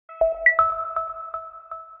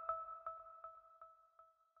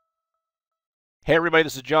Hey everybody,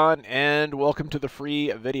 this is John, and welcome to the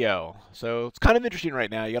free video. So it's kind of interesting right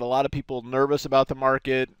now. You got a lot of people nervous about the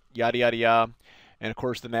market, yada yada yada. And of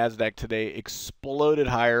course, the Nasdaq today exploded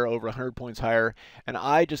higher, over 100 points higher. And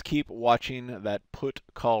I just keep watching that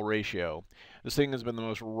put-call ratio. This thing has been the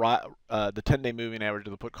most the 10-day moving average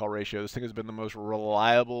of the put-call ratio. This thing has been the most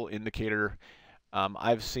reliable indicator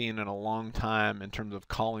I've seen in a long time in terms of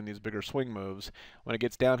calling these bigger swing moves. When it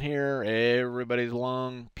gets down here, everybody's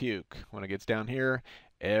long, puke. When it gets down here,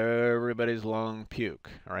 everybody's long, puke.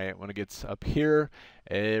 All right. When it gets up here,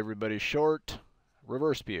 everybody's short,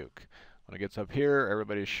 reverse puke. When it gets up here,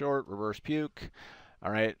 everybody's short, reverse puke.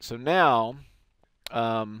 All right. So now,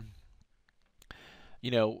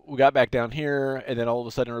 we got back down here, and then all of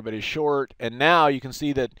a sudden everybody's short, and now you can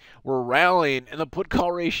see that we're rallying, and the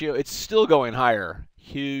put-call ratio, it's still going higher.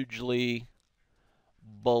 Hugely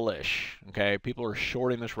bullish, okay? People are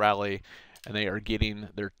shorting this rally, and they are getting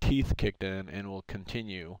their teeth kicked in and will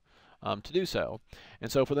continue to do so.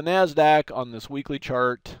 And so for the Nasdaq on this weekly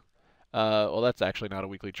chart, well, that's actually not a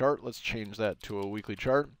weekly chart. Let's change that to a weekly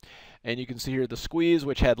chart. And you can see here the squeeze,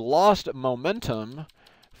 which had lost momentum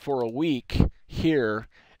for a week here,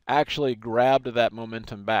 actually grabbed that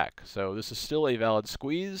momentum back. So this is still a valid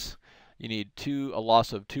squeeze. You need a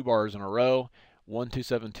loss of 2 bars in a row.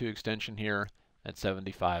 1272 extension here at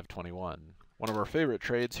 75.21. One of our favorite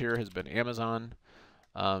trades here has been Amazon.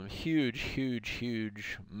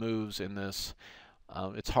 Huge moves in this.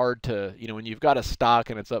 It's hard to, when you've got a stock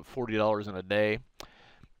and it's up $40 in a day,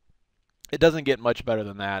 it doesn't get much better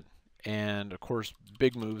than that. And of course,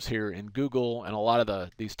 big moves here in Google and a lot of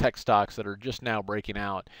these tech stocks that are just now breaking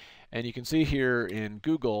out. And you can see here in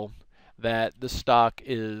Google that this stock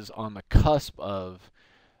is on the cusp of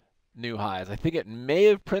new highs. I think it may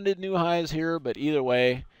have printed new highs here, but either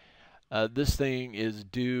way, this thing is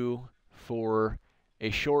due for a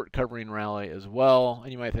short covering rally as well.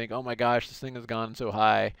 And you might think, oh my gosh, this thing has gone so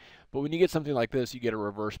high. But when you get something like this, you get a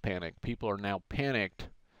reverse panic. People are now panicked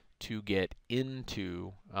to get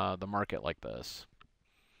into the market like this.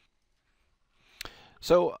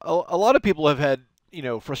 So a lot of people have had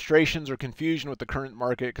frustrations or confusion with the current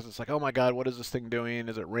market because it's like, oh my God, what is this thing doing?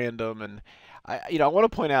 Is it random? And I want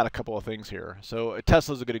to point out a couple of things here. So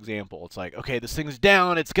Tesla's a good example. It's like, okay, this thing's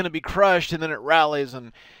down, it's going to be crushed, and then it rallies,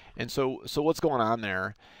 and so what's going on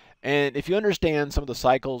there? And if you understand some of the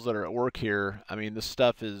cycles that are at work here, I mean, this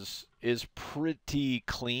stuff is pretty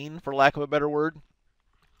clean, for lack of a better word.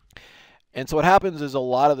 And so what happens is a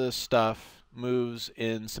lot of this stuff moves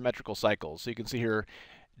in symmetrical cycles. So you can see here,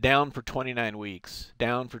 down for 29 weeks,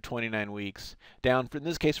 down for 29 weeks, down for, in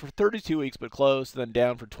this case, for 32 weeks, but close, then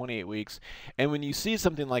down for 28 weeks. And when you see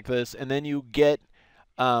something like this, and then you get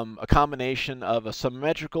a combination of a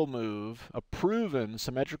symmetrical move, a proven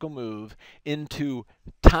symmetrical move, into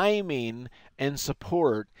timing and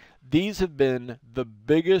support, these have been the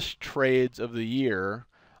biggest trades of the year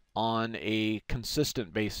on a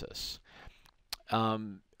consistent basis.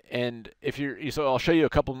 And so I'll show you a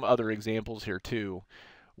couple of other examples here too,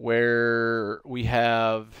 where we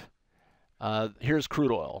have, here's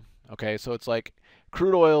crude oil. Okay, so it's like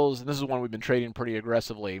crude oils, and this is one we've been trading pretty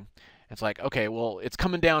aggressively. It's like, okay, well, it's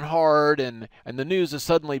coming down hard, and the news is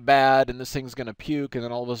suddenly bad, and this thing's going to puke, and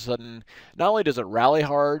then all of a sudden, not only does it rally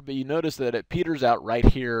hard, but you notice that it peters out right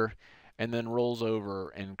here and then rolls over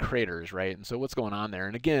and craters, right? And so what's going on there?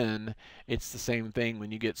 And again, it's the same thing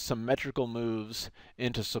when you get symmetrical moves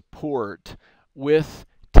into support with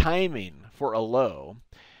timing for a low.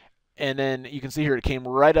 And then you can see here it came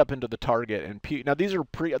right up into the target and now these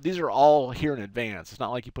are all here in advance. It's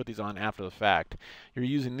not like you put these on after the fact. You're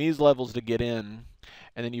using these levels to get in,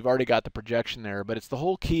 and then you've already got the projection there. But it's the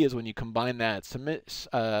whole key is when you combine that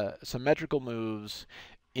symmetrical moves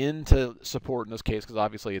into support in this case, because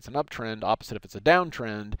obviously it's an uptrend, opposite if it's a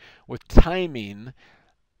downtrend, with timing,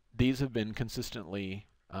 these have been consistently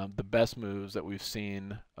the best moves that we've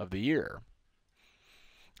seen of the year.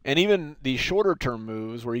 And even these shorter term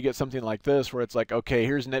moves where you get something like this where it's like, okay,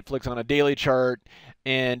 here's Netflix on a daily chart,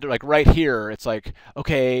 and like right here it's like,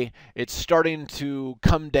 okay, it's starting to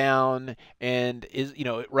come down, and is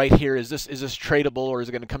right here, is this tradable, or is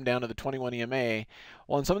it going to come down to the 21 EMA?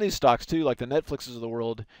 Well, in some of these stocks too, like the Netflixes of the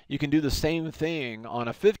world, you can do the same thing on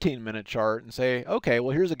a 15-minute chart and say, okay,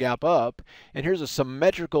 well, here's a gap up, and here's a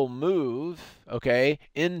symmetrical move, okay,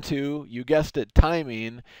 into, you guessed it,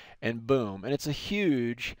 timing, and boom. And it's a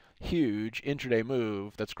huge intraday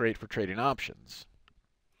move that's great for trading options.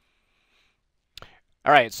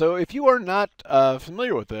 All right, so if you are not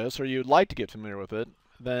familiar with this, or you'd like to get familiar with it,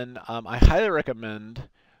 then I highly recommend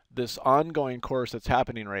this ongoing course that's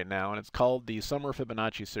happening right now, and it's called the Summer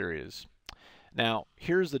Fibonacci Series. Now,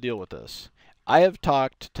 here's the deal with this. I have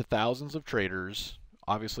talked to thousands of traders,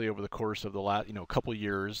 obviously over the course of the last, couple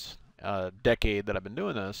years, decade that I've been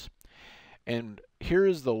doing this. And here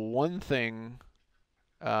is the one thing,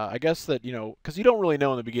 I guess that, because you don't really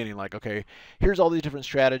know in the beginning, like, okay, here's all these different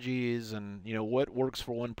strategies and, what works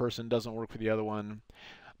for one person doesn't work for the other one.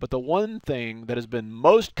 But the one thing that has been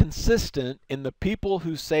most consistent in the people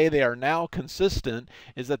who say they are now consistent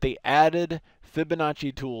is that they added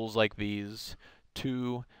Fibonacci tools like these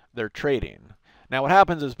to their trading. Now what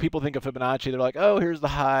happens is people think of Fibonacci, they're like, oh, here's the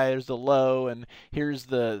high, there's the low, and here's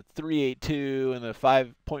the 382 and the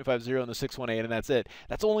 5.50 and the 618, and that's it.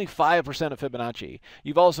 That's only 5% of Fibonacci.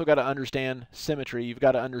 You've also got to understand symmetry, you've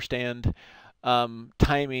got to understand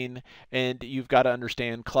timing, and you've got to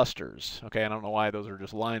understand clusters. Okay, I don't know why those are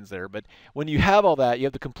just lines there, but when you have all that, you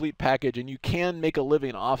have the complete package, and you can make a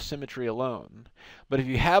living off symmetry alone. But if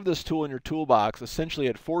you have this tool in your toolbox, essentially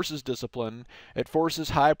it forces discipline, it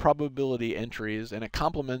forces high probability entries, and it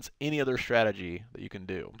complements any other strategy that you can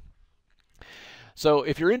do. So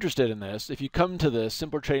if you're interested in this, if you come to the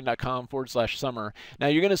simplertrading.com/summer, now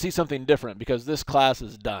you're going to see something different because this class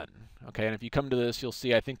is done. Okay, and if you come to this, you'll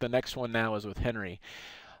see, I think the next one now is with Henry.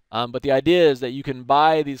 But the idea is that you can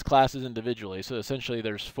buy these classes individually. So essentially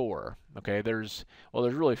there's 4. Okay, there's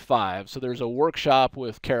really 5. So there's a workshop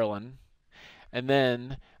with Carolyn, and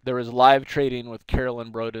then there is live trading with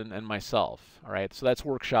Carolyn, Boroden, and myself. All right, so that's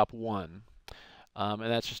workshop 1. And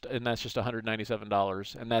that's just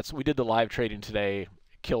 $197. And we did the live trading today,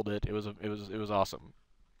 killed it. It was awesome.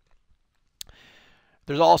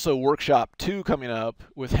 There's also workshop 2 coming up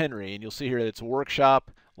with Henry, and you'll see here that it's workshop,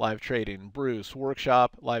 live trading. Bruce,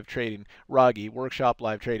 workshop, live trading. Raghee, workshop,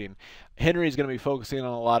 live trading. Henry is going to be focusing on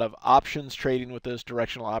a lot of options trading with this,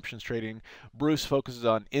 directional options trading. Bruce focuses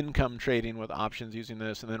on income trading with options using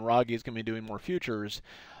this, and then Raghee is going to be doing more futures.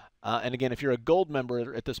 And again, if you're a gold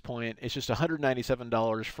member at this point, it's just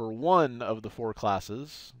 $197 for one of the 4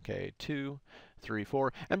 classes. Okay, 2, 3,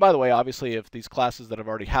 4. And by the way, obviously, if these classes that have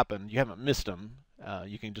already happened, you haven't missed them.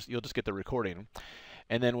 You'll just get the recording.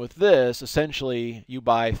 And then with this, essentially, you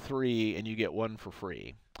buy 3 and you get 1 for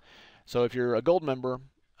free. So if you're a gold member,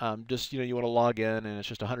 you want to log in, and it's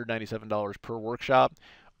just $197 per workshop,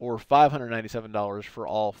 or $597 for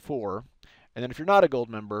all 4. And then if you're not a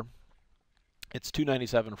gold member, it's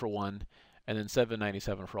 $297 for 1, and then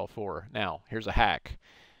 $797 for all 4. Now, here's a hack.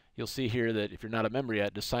 You'll see here that if you're not a member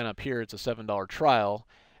yet, just sign up here. It's a $7 trial.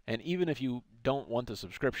 And even if you don't want the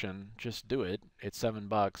subscription, just do it. It's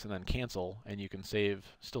 $7 and then cancel, and you can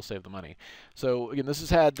still save the money. So again, this has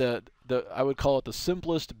had I would call it the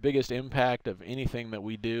simplest, biggest impact of anything that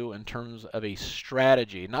we do in terms of a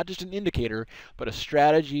strategy, not just an indicator, but a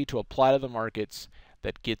strategy to apply to the markets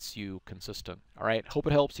that gets you consistent. All right, hope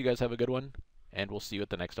it helps. You guys have a good one, and we'll see you at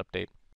the next update.